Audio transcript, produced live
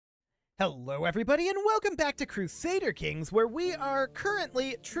Hello everybody and welcome back to Crusader Kings, where we are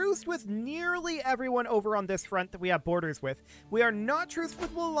currently truced with nearly everyone over on this front that we have borders with. We are not truced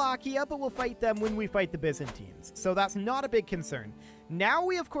with Wallachia, but we'll fight them when we fight the Byzantines, so that's not a big concern. Now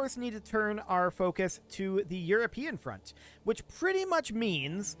we of course need to turn our focus to the European front, which pretty much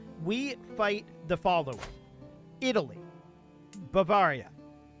means we fight the following: Italy, Bavaria,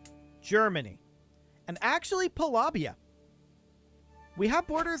 Germany, and actually Polabia. We have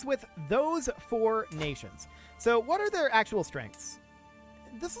borders with those four nations. So what are their actual strengths?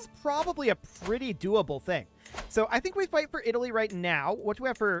 This is probably a pretty doable thing. So I think we fight for Italy right now. What do we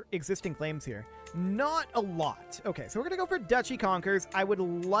have for existing claims here? Not a lot. Okay, so we're going to go for Duchy Conquers. I would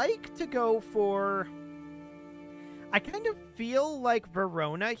like to go for... I kind of feel like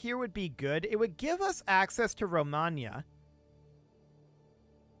Verona here would be good. It would give us access to Romagna.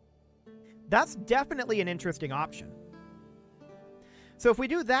 That's definitely an interesting option. So if we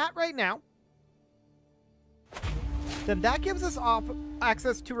do that right now, then that gives us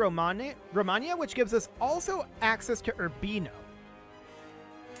access to Romagna, which gives us also access to Urbino.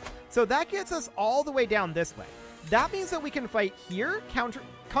 So that gets us all the way down this way. That means that we can fight here,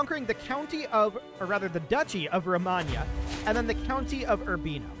 conquering the county of, or rather the duchy of Romagna, and then the county of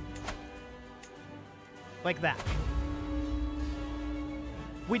Urbino. Like that.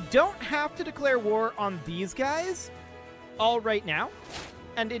 We don't have to declare war on these guys all right now,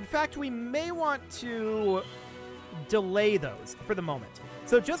 and in fact we may want to delay those for the moment.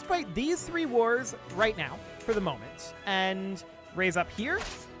 So just fight these three wars right now for the moment and raise up here.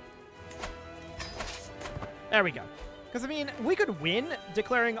 There we go. Because I mean, we could win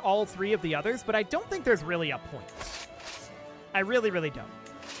declaring all three of the others, but I don't think there's really a point. I really don't.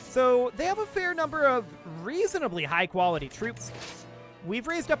 So they have a fair number of reasonably high quality troops. We've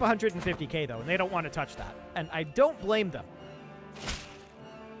raised up 150k though, and they don't want to touch that. And I don't blame them.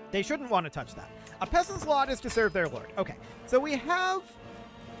 They shouldn't want to touch that. A peasant's lot is to serve their lord. Okay, so we have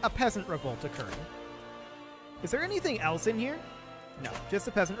a peasant revolt occurring. Is there anything else in here? No, just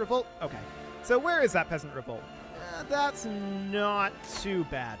a peasant revolt? Okay, so where is that peasant revolt? That's not too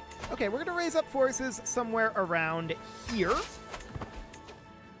bad. Okay, we're going to raise up forces somewhere around here.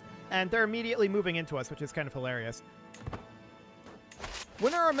 And they're immediately moving into us, which is kind of hilarious.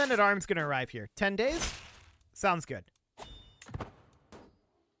 When are our men-at-arms going to arrive here? 10 days? Sounds good.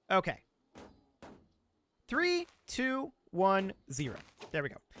 Okay. 3, 2, 1, 0. There we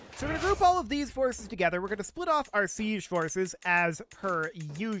go. So we're going to group all of these forces together. We're going to split off our siege forces as per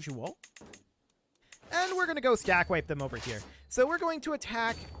usual. And we're going to go stack wipe them over here. So we're going to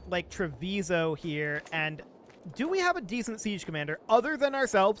attack, like, Treviso here. And do we have a decent siege commander other than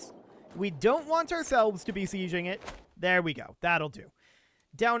ourselves? We don't want ourselves to be sieging it. There we go. That'll do.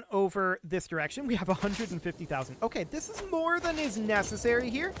 Down over this direction, we have 150,000. Okay, this is more than is necessary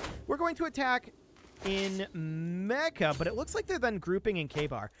here. We're going to attack in Mecca, but it looks like they're then grouping in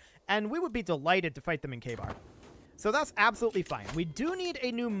Khaybar. And we would be delighted to fight them in Khaybar. So that's absolutely fine. We do need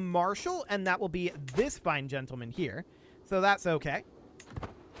a new marshal, and that will be this fine gentleman here. So that's okay.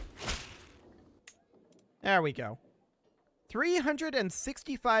 There we go.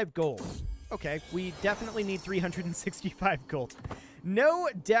 365 gold. Okay, we definitely need 365 gold. No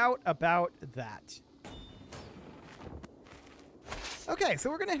doubt about that. Okay, so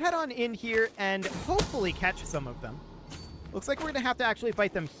we're going to head on in here and hopefully catch some of them. Looks like we're going to have to actually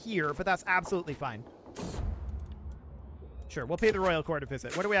fight them here, but that's absolutely fine. Sure, we'll pay the royal court a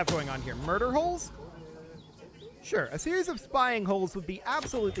visit. What do we have going on here? Murder holes? Sure, a series of spying holes would be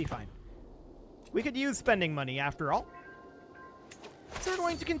absolutely fine. We could use spending money after all. So we're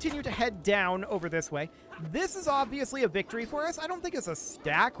going to continue to head down over this way. This is obviously a victory for us. I don't think it's a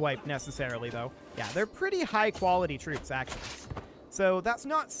stack wipe necessarily, though. Yeah, they're pretty high-quality troops, actually. So that's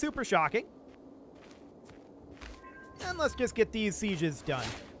not super shocking. And let's just get these sieges done.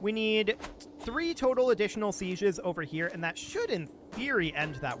 We need 3 total additional sieges over here, and that should, in theory,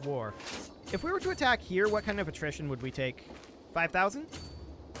 end that war. If we were to attack here, what kind of attrition would we take? 5,000?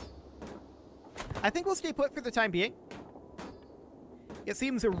 I think we'll stay put for the time being. It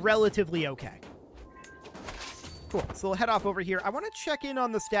seems relatively okay. Cool, so we'll head off over here. I want to check in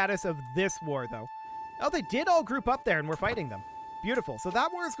on the status of this war, though. Oh, they did all group up there, and we're fighting them. Beautiful. So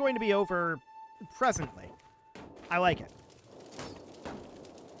that war is going to be over presently. I like it.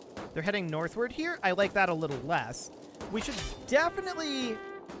 They're heading northward here. I like that a little less. We should definitely...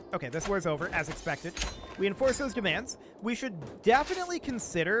 Okay, this war's over, as expected. We enforce those demands. We should definitely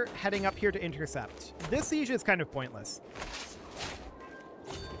consider heading up here to intercept. This siege is kind of pointless.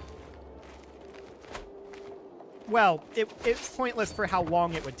 Well, it's pointless for how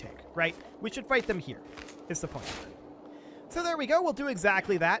long it would take, right? We should fight them here, is the point. So there we go. We'll do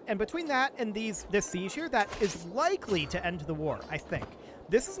exactly that. And between that and this siege here, that is likely to end the war, I think.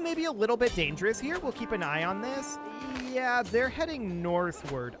 This is maybe a little bit dangerous here. We'll keep an eye on this. Yeah, they're heading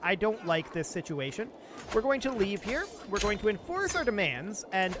northward. I don't like this situation. We're going to leave here. We're going to enforce our demands.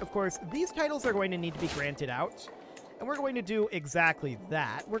 And, of course, these titles are going to need to be granted out. And we're going to do exactly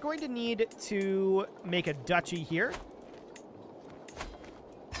that. We're going to need to make a duchy here.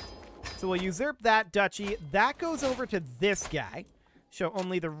 So we'll usurp that duchy. That goes over to this guy. Show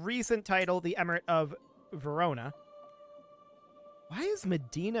only the recent title, the Emirate of Verona. Why is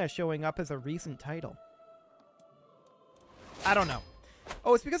Medina showing up as a recent title? I don't know.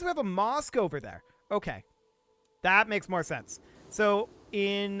 Oh, it's because we have a mosque over there. Okay. That makes more sense. So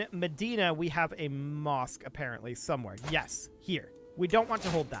in Medina, we have a mosque apparently somewhere. Yes, here. We don't want to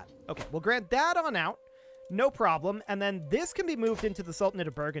hold that. Okay, we'll grant that on out. No problem. And then this can be moved into the Sultanate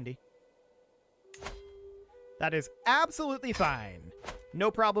of Burgundy. That is absolutely fine.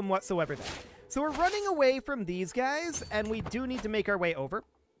 No problem whatsoever there. So we're running away from these guys, and we do need to make our way over.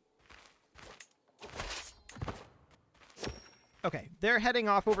 Okay, they're heading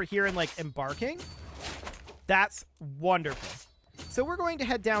off over here and, like, embarking. That's wonderful. So we're going to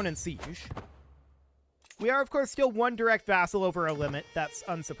head down and siege. We are, of course, still one direct vassal over our limit. That's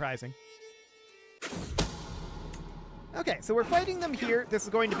unsurprising. Okay, so we're fighting them here. This is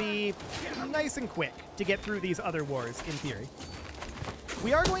going to be nice and quick to get through these other wars, in theory.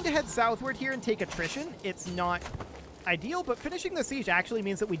 We are going to head southward here and take attrition. It's not ideal, but finishing the siege actually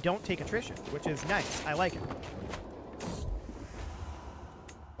means that we don't take attrition, which is nice. I like it.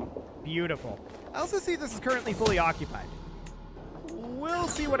 Beautiful. I also see this is currently fully occupied. We'll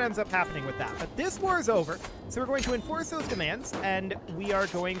see what ends up happening with that. But this war is over, so we're going to enforce those demands, and we are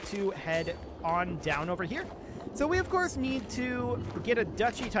going to head on down over here. So we, of course, need to get a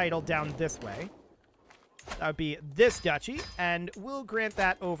duchy title down this way. That would be this duchy, and we'll grant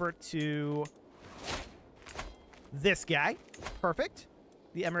that over to this guy. Perfect.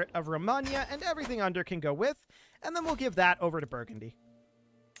 The Emirate of Romagna, and everything under can go with, and then we'll give that over to Burgundy.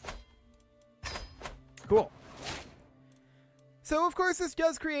 Cool. So, of course, this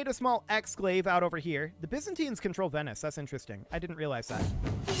does create a small exclave out over here. The Byzantines control Venice. That's interesting. I didn't realize that.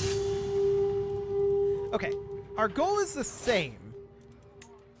 Okay. Our goal is the same.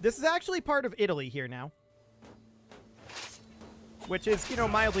 This is actually part of Italy here now. Which is, you know,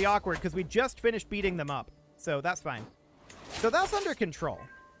 mildly awkward because we just finished beating them up. So that's fine. So that's under control.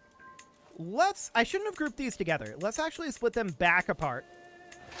 I shouldn't have grouped these together. Let's actually split them back apart.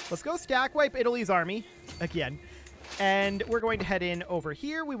 Let's go stack wipe Italy's army again. And we're going to head in over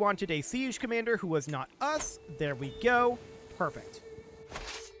here. We wanted a siege commander who was not us. There we go. Perfect.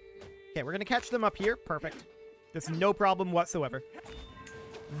 Okay, we're going to catch them up here. Perfect. There's no problem whatsoever.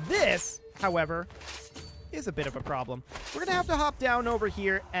 This, however, is a bit of a problem. We're going to have to hop down over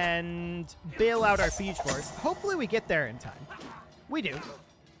here and bail out our siege force. Hopefully we get there in time. We do.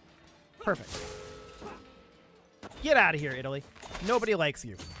 Perfect. Get out of here, Italy. Nobody likes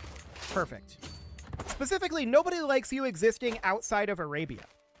you. Perfect. Specifically, nobody likes you existing outside of Arabia.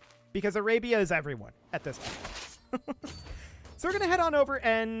 Because Arabia is everyone at this point. So we're going to head on over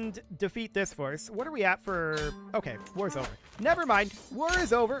and defeat this force. What are we at for... Okay, war's over. Never mind. War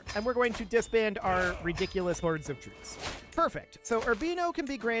is over, and we're going to disband our ridiculous hordes of troops. Perfect. So Urbino can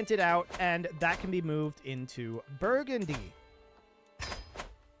be granted out, and that can be moved into Burgundy.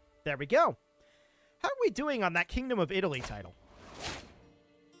 There we go. How are we doing on that Kingdom of Italy title?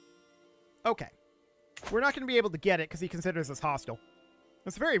 Okay. We're not going to be able to get it because he considers us hostile.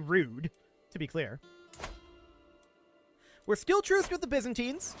 That's very rude, to be clear. We're still truced with the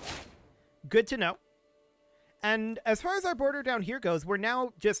Byzantines. Good to know. And as far as our border down here goes, we're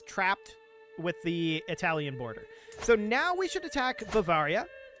now just trapped with the Italian border. So now we should attack Bavaria.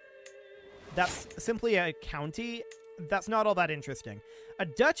 That's simply a county. That's not all that interesting. A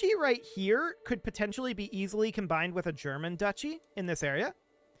duchy right here could potentially be easily combined with a German duchy in this area.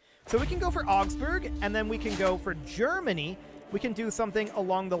 So we can go for Augsburg, and then we can go for Germany. We can do something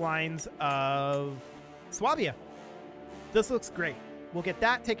along the lines of Swabia. This looks great. We'll get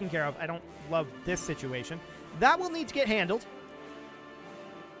that taken care of. I don't love this situation. That will need to get handled.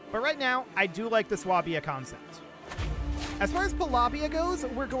 But right now, I do like the Swabia concept. As far as Palabia goes,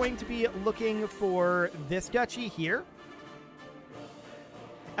 we're going to be looking for this duchy here.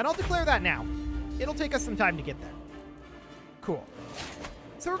 And I'll declare that now. It'll take us some time to get there. Cool.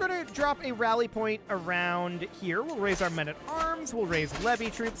 So we're going to drop a rally point around here. We'll raise our men-at-arms. We'll raise levy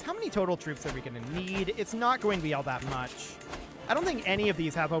troops. How many total troops are we going to need? It's not going to be all that much. I don't think any of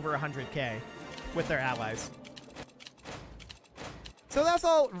these have over 100k with their allies. So that's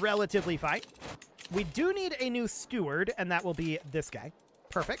all relatively fine. We do need a new steward, and that will be this guy.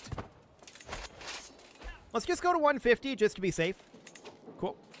 Perfect. Let's just go to 150 just to be safe.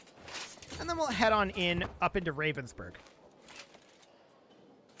 Cool. And then we'll head on in up into Ravensburg.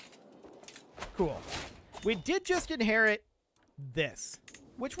 Cool. We did just inherit this,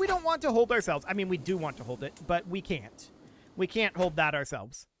 which we don't want to hold ourselves. I mean, we do want to hold it, but we can't. We can't hold that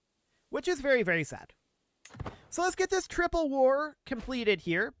ourselves, which is very, very sad. So let's get this triple war completed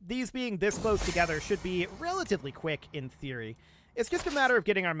here. These being this close together should be relatively quick in theory. It's just a matter of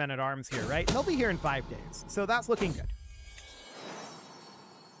getting our men-at-arms here, right? They'll be here in 5 days, so that's looking good.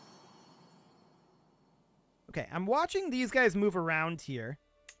 Okay, I'm watching these guys move around here.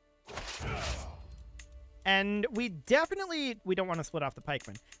 And we don't want to split off the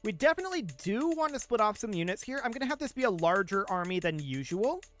pikemen. We definitely do want to split off some units here. I'm going to have this be a larger army than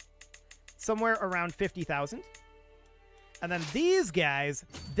usual. Somewhere around 50,000. And then these guys,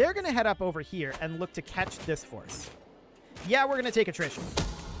 they're going to head up over here and look to catch this force. Yeah, we're going to take attrition.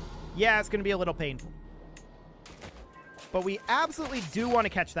 Yeah, it's going to be a little painful. But we absolutely do want to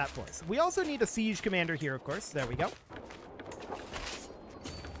catch that force. We also need a siege commander here, of course. There we go.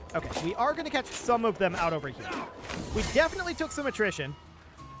 Okay, we are going to catch some of them out over here. We definitely took some attrition,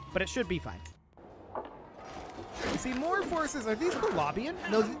 but it should be fine. You see more forces. Are these Palabian?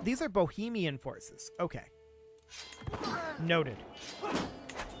 No, these are Bohemian forces. Okay. Noted.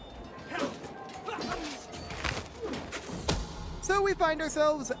 So we find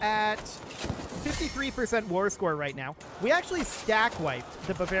ourselves at 53% war score right now. We actually stack wiped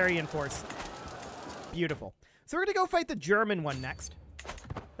the Bavarian force. Beautiful. So we're going to go fight the German one next.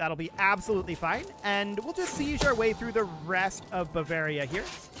 That'll be absolutely fine. And we'll just siege our way through the rest of Bavaria here.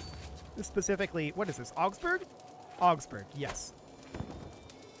 Specifically, what is this? Augsburg? Augsburg, yes.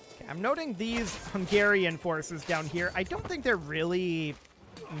 Okay, I'm noting these Hungarian forces down here. I don't think they're really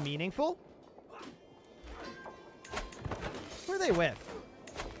meaningful. Who are they with?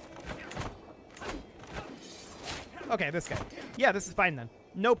 Okay, this guy. Yeah, this is fine then.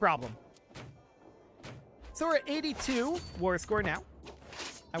 No problem. So we're at 82 war score now.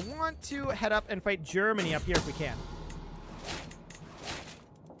 I want to head up and fight Germany up here if we can.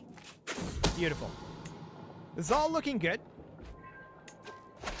 Beautiful. This is all looking good.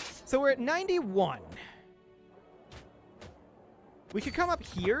 So we're at 91. We could come up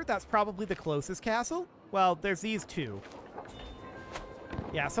here. That's probably the closest castle. Well, there's these two.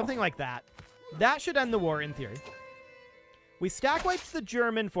 Yeah, something like that. That should end the war in theory. We stack wiped the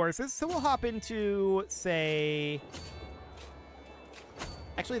German forces, so we'll hop into, say...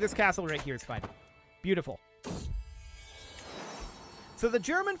 Actually, this castle right here is fine. Beautiful. So the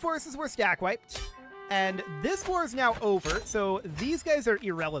German forces were stack wiped, and this war is now over, so these guys are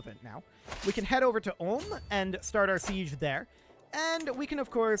irrelevant now. We can head over to Ulm and start our siege there. And we can,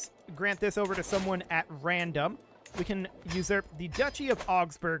 of course, grant this over to someone at random. We can usurp the Duchy of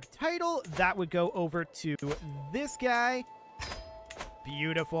Augsburg title. That would go over to this guy.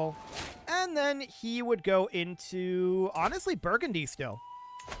 Beautiful. And then he would go into, honestly, Burgundy still.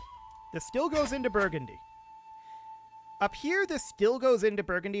 This still goes into Burgundy. Up here, this still goes into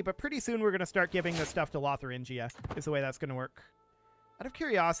Burgundy, but pretty soon we're going to start giving this stuff to Lotharingia, is the way that's going to work. Out of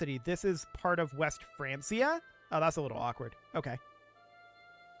curiosity, this is part of West Francia? Oh, that's a little awkward. Okay.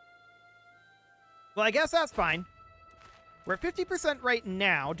 Well, I guess that's fine. We're at 50% right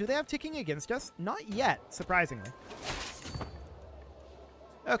now. Do they have ticking against us? Not yet, surprisingly.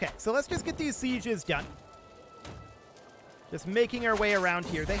 Okay, so let's just get these sieges done. Just making our way around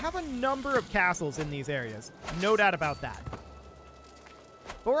here. They have a number of castles in these areas. No doubt about that.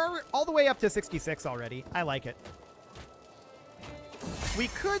 But we're all the way up to 66 already. I like it. We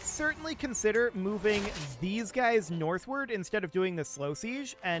could certainly consider moving these guys northward instead of doing the slow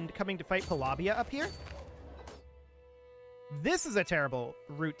siege and coming to fight Palabia up here. This is a terrible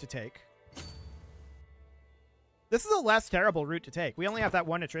route to take. This is a less terrible route to take. We only have that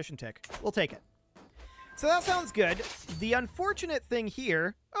one attrition tick. We'll take it. So that sounds good. The unfortunate thing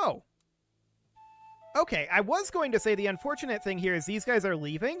here... Oh. Okay, I was going to say the unfortunate thing here is these guys are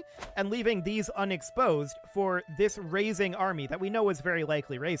leaving, and leaving these unexposed for this raising army that we know is very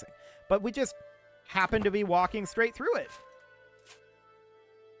likely raising. But we just happen to be walking straight through it.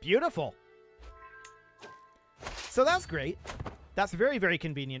 Beautiful. So that's great. That's very, very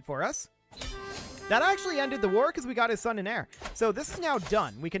convenient for us. That actually ended the war because we got his son and heir. So this is now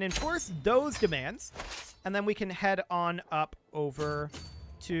done. We can enforce those demands, and then we can head on up over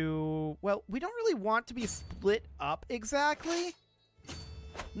to... Well, we don't really want to be split up exactly.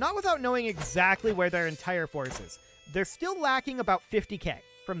 Not without knowing exactly where their entire force is. They're still lacking about 50k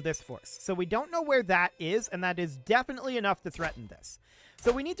from this force. So we don't know where that is, and that is definitely enough to threaten this.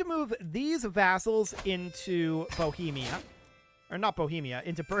 So we need to move these vassals into Bohemia. Or not Bohemia,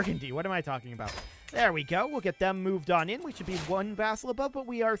 into Burgundy. What am I talking about? There we go. We'll get them moved on in. We should be 1 vassal above, but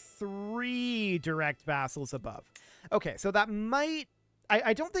we are 3 direct vassals above. Okay, so that might...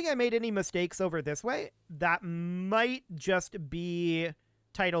 I don't think I made any mistakes over this way. That might just be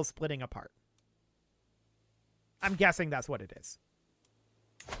titles splitting apart. I'm guessing that's what it is.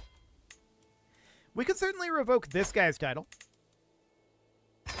 We could certainly revoke this guy's title.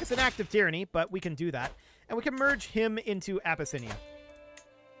 It's an act of tyranny, but we can do that. And we can merge him into Abyssinia.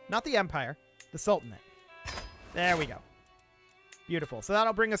 Not the Empire, the Sultanate. There we go. Beautiful. So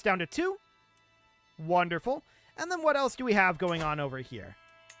that'll bring us down to 2. Wonderful. And then what else do we have going on over here?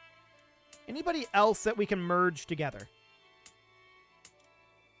 Anybody else that we can merge together?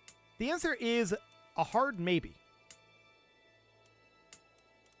 The answer is a hard maybe.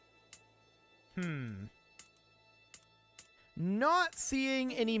 Not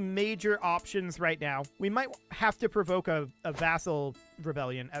seeing any major options right now. We might have to provoke a vassal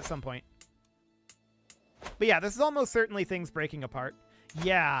rebellion at some point. But yeah, this is almost certainly things breaking apart.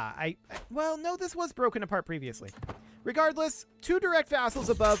 Yeah, well, no, this was broken apart previously. Regardless, 2 direct vassals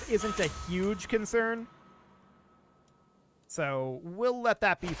above isn't a huge concern. So we'll let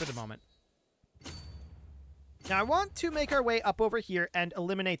that be for the moment. Now I want to make our way up over here and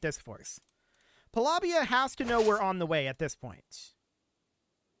eliminate this force. Palabia has to know we're on the way at this point.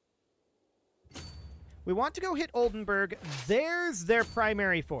 We want to go hit Oldenburg. There's their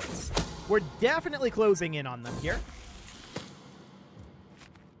primary force. We're definitely closing in on them here.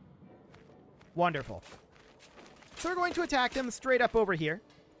 Wonderful. So we're going to attack them straight up over here.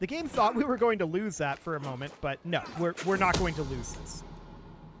 The game thought we were going to lose that for a moment, but no, we're not going to lose this.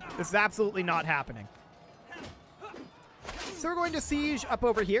 This is absolutely not happening. So we're going to siege up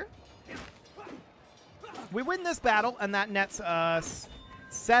over here. We win this battle, and that nets us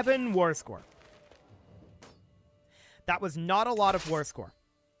 7 war score. That was not a lot of war score.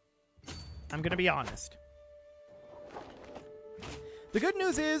 I'm going to be honest. The good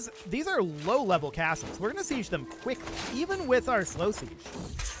news is, these are low-level castles. We're going to siege them quickly, even with our slow siege.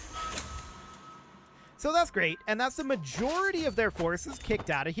 So that's great, and that's the majority of their forces kicked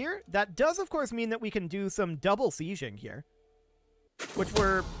out of here. That does, of course, mean that we can do some double sieging here, which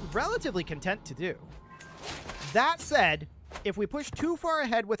we're relatively content to do. That said, if we push too far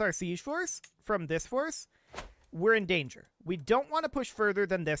ahead with our siege force from this force, we're in danger. We don't want to push further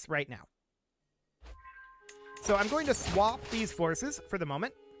than this right now. So I'm going to swap these forces for the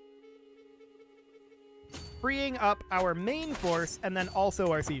moment, freeing up our main force and then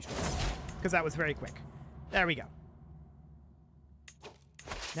also our siege force, because that was very quick. There we go.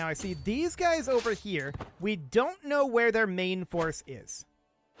 Now I see these guys over here. We don't know where their main force is.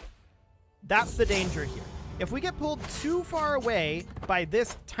 That's the danger here. If we get pulled too far away by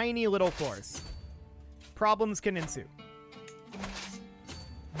this tiny little force, problems can ensue.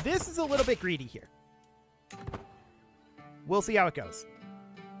 This is a little bit greedy here. We'll see how it goes,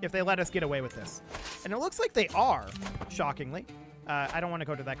 if they let us get away with this. And it looks like they are, shockingly. I don't want to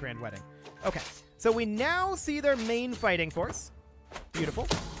go to that grand wedding. Okay, so we now see their main fighting force. Beautiful.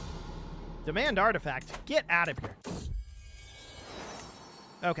 Demand artifact. Get out of here.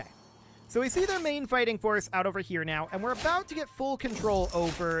 Okay. So we see their main fighting force out over here now, and we're about to get full control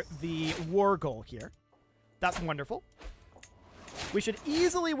over the war goal here. That's wonderful. We should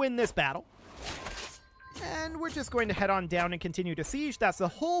easily win this battle. And we're just going to head on down and continue to siege. That's the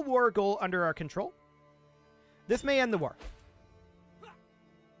whole war goal under our control. This may end the war.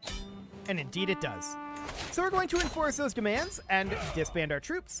 And indeed it does. So we're going to enforce those demands and disband our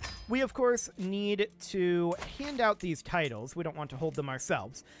troops. We, of course, need to hand out these titles. We don't want to hold them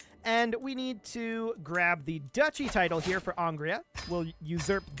ourselves. And we need to grab the duchy title here for Angria. We'll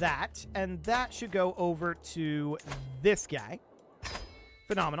usurp that, and that should go over to this guy.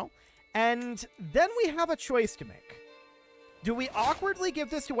 Phenomenal. And then we have a choice to make. Do we awkwardly give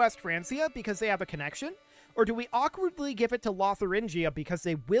this to West Francia because they have a connection? Or do we awkwardly give it to Lotharingia because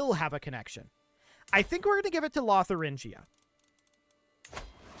they will have a connection? I think we're going to give it to Lotharingia. Oh,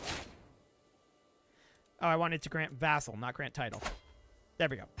 I wanted to grant vassal, not grant title. There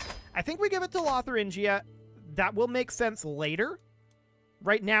we go. I think we give it to Lotharingia. That will make sense later.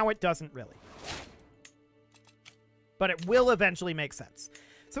 Right now, it doesn't really. But it will eventually make sense.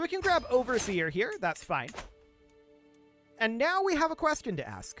 So we can grab Overseer here. That's fine. And now we have a question to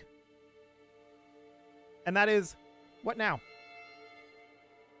ask. And that is, what now?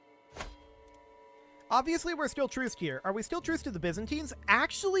 Obviously, we're still truced here. Are we still truced to the Byzantines?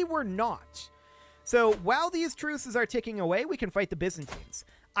 Actually, we're not. So while these truces are ticking away, we can fight the Byzantines.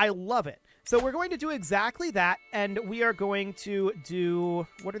 I love it. So we're going to do exactly that, and we are going to do...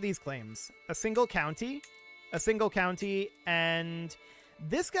 What are these claims? A single county, and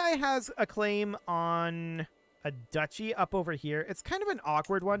this guy has a claim on a duchy up over here. It's kind of an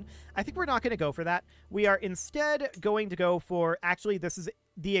awkward one. I think we're not going to go for that. We are instead going to go for... Actually, this is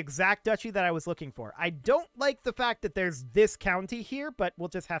the exact duchy that I was looking for. I don't like the fact that there's this county here, but we'll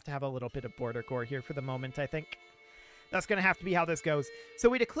just have to have a little bit of border core here for the moment, I think. That's going to have to be how this goes. So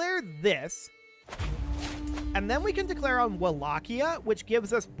we declare this, and then we can declare on Wallachia, which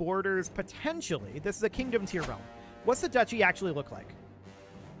gives us borders potentially. This is a kingdom tier realm. What's the duchy actually look like?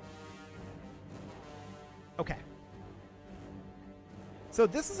 Okay. So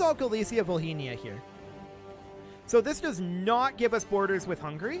this is all Galicia Volhynia here. So this does not give us borders with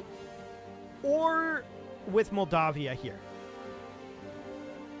Hungary or with Moldavia here.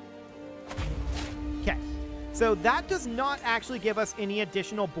 Okay. So that does not actually give us any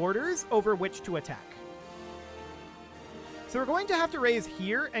additional borders over which to attack. So we're going to have to raise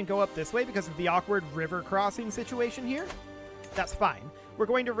here and go up this way because of the awkward river crossing situation here. That's fine. We're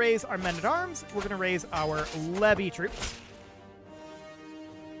going to raise our men-at-arms. We're going to raise our levy troops.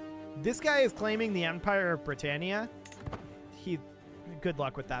 This guy is claiming the Empire of Britannia. Good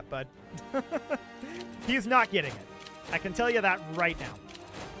luck with that, bud. He's not getting it. I can tell you that right now.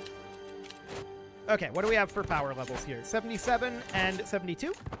 Okay, what do we have for power levels here? 77 and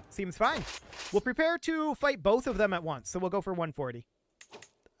 72. Seems fine. We'll prepare to fight both of them at once, so we'll go for 140.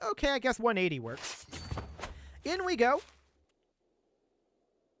 Okay, I guess 180 works. In we go.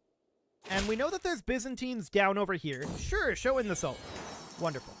 And we know that there's Byzantines down over here. Sure, show in the salt.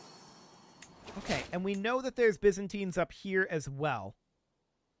 Wonderful. Okay, and we know that there's Byzantines up here as well.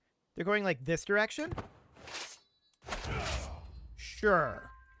 They're going like this direction? Sure.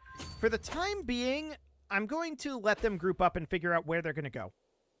 For the time being, I'm going to let them group up and figure out where they're going to go.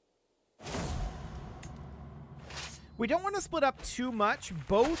 We don't want to split up too much.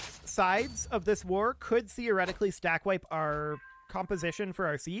 Both sides of this war could theoretically stack wipe our composition for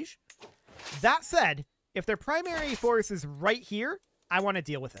our siege. That said, if their primary force is right here, I want to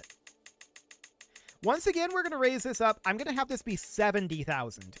deal with it. Once again, we're going to raise this up. I'm going to have this be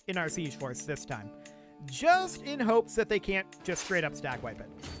 70,000 in our siege force this time, just in hopes that they can't just straight up stack wipe it.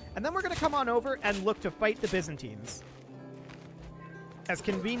 And then we're going to come on over and look to fight the Byzantines as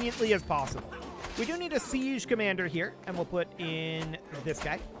conveniently as possible. We do need a siege commander here, and we'll put in this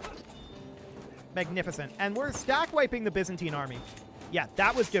guy. Magnificent. And we're stack wiping the Byzantine army. Yeah,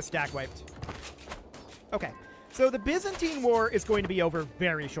 that was just stack wiped. Okay, so the Byzantine war is going to be over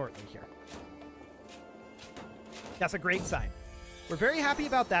very shortly here. That's a great sign. We're very happy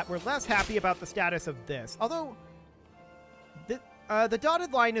about that. We're less happy about the status of this. Although, the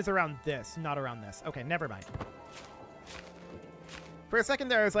dotted line is around this, not around this. Okay, never mind. For a second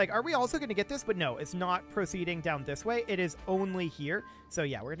there, I was like, are we also going to get this? But no, it's not proceeding down this way. It is only here. So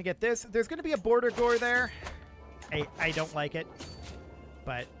yeah, we're going to get this. There's going to be a border gore there. I don't like it.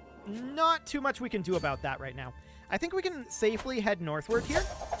 But not too much we can do about that right now. I think we can safely head northward here.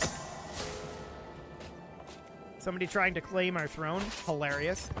 Somebody trying to claim our throne.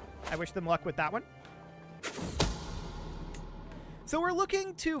 Hilarious. I wish them luck with that one. So we're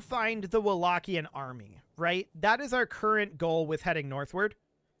looking to find the Wallachian army, right? That is our current goal with heading northward.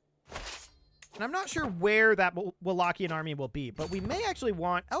 And I'm not sure where that Wallachian army will be, but we may actually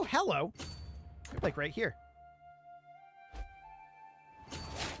want... Oh, hello. They're like right here.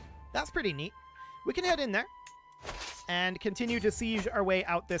 That's pretty neat. We can head in there and continue to siege our way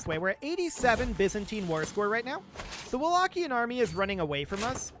out this way. We're at 87 Byzantine war score right now. The Wallachian army is running away from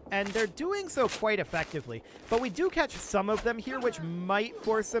us, and they're doing so quite effectively. But we do catch some of them here, which might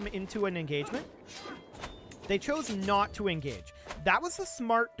force them into an engagement. They chose not to engage. That was a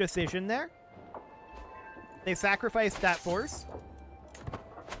smart decision there. They sacrificed that force,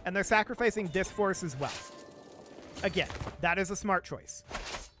 and they're sacrificing this force as well. Again, that is a smart choice.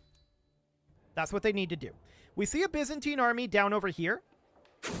 That's what they need to do. We see a Byzantine army down over here.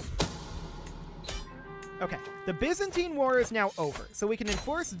 Okay, the Byzantine war is now over, so we can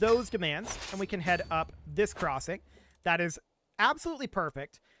enforce those demands, and we can head up this crossing. That is absolutely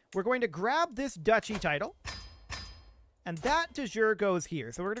perfect. We're going to grab this duchy title, and that de jure goes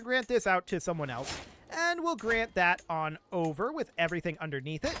here. So we're going to grant this out to someone else, and we'll grant that on over with everything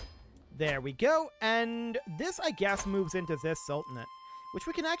underneath it. There we go, and this, I guess, moves into this sultanate, which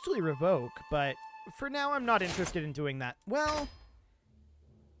we can actually revoke, but for now I'm not interested in doing that. Well,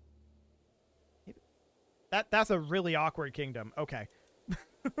 that's a really awkward kingdom. Okay.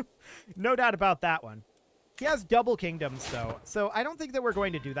 No doubt about that one. He has double kingdoms, though, so I don't think that we're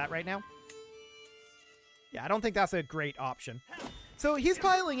going to do that right now. Yeah, I don't think that's a great option. So he's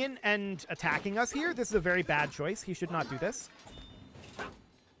piling in and attacking us here. This is a very bad choice. He should not do this.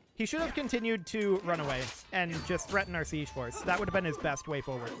 He should have continued to run away and just threaten our siege force. That would have been his best way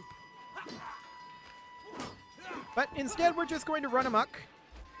forward. But instead, we're just going to run amok,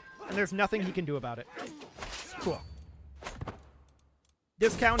 and there's nothing he can do about it. Cool.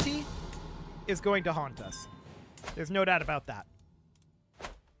 This county is going to haunt us. There's no doubt about that.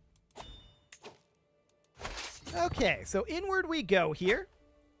 Okay, so inward we go here.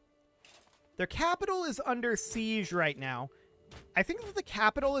 Their capital is under siege right now. I think that the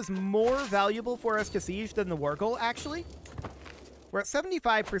capital is more valuable for us to siege than the war goal, actually. We're at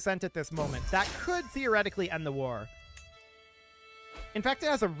 75% at this moment. That could theoretically end the war. In fact, it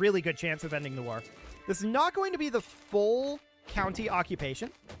has a really good chance of ending the war. This is not going to be the full county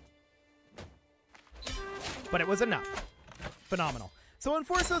occupation, but it was enough. Phenomenal. So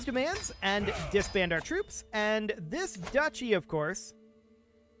enforce those demands and disband our troops. And this duchy, of course...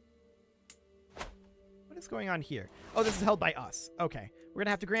 What is going on here? Oh, this is held by us. Okay. We're going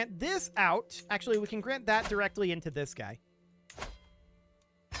to have to grant this out. Actually, we can grant that directly into this guy.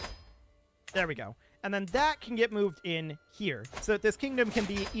 There we go. And then that can get moved in here so that this kingdom can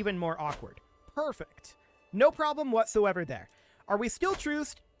be even more awkward. Perfect. No problem whatsoever there. Are we still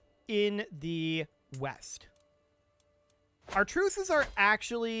truced in the west? Our truces are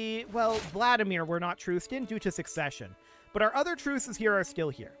actually, well, Vladimir we're not truced in due to succession. But our other truces here are still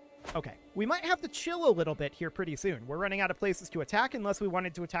here. Okay, we might have to chill a little bit here pretty soon. We're running out of places to attack unless we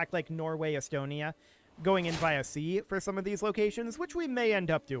wanted to attack like Norway, Estonia, going in via sea for some of these locations, which we may end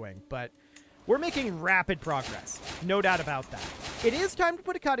up doing, but we're making rapid progress. No doubt about that. It is time to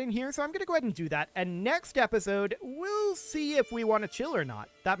put a cut in here, so I'm going to go ahead and do that, and next episode, we'll see if we want to chill or not.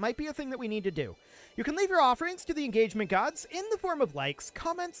 That might be a thing that we need to do. You can leave your offerings to the engagement gods in the form of likes,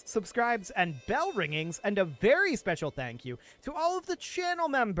 comments, subscribes, and bell ringings, and a very special thank you to all of the channel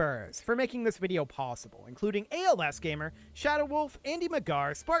members for making this video possible, including ALS Gamer, Shadow Wolf, Andy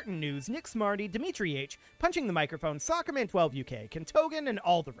McGar, Spartan News, Nick Smarty, Dimitri H, Punching the Microphone, Soccerman12 UK, Kentogan, and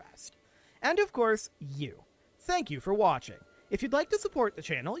all the rest. And of course, you. Thank you for watching. If you'd like to support the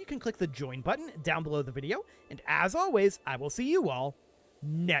channel, you can click the join button down below the video, and as always, I will see you all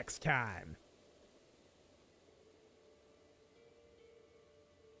next time.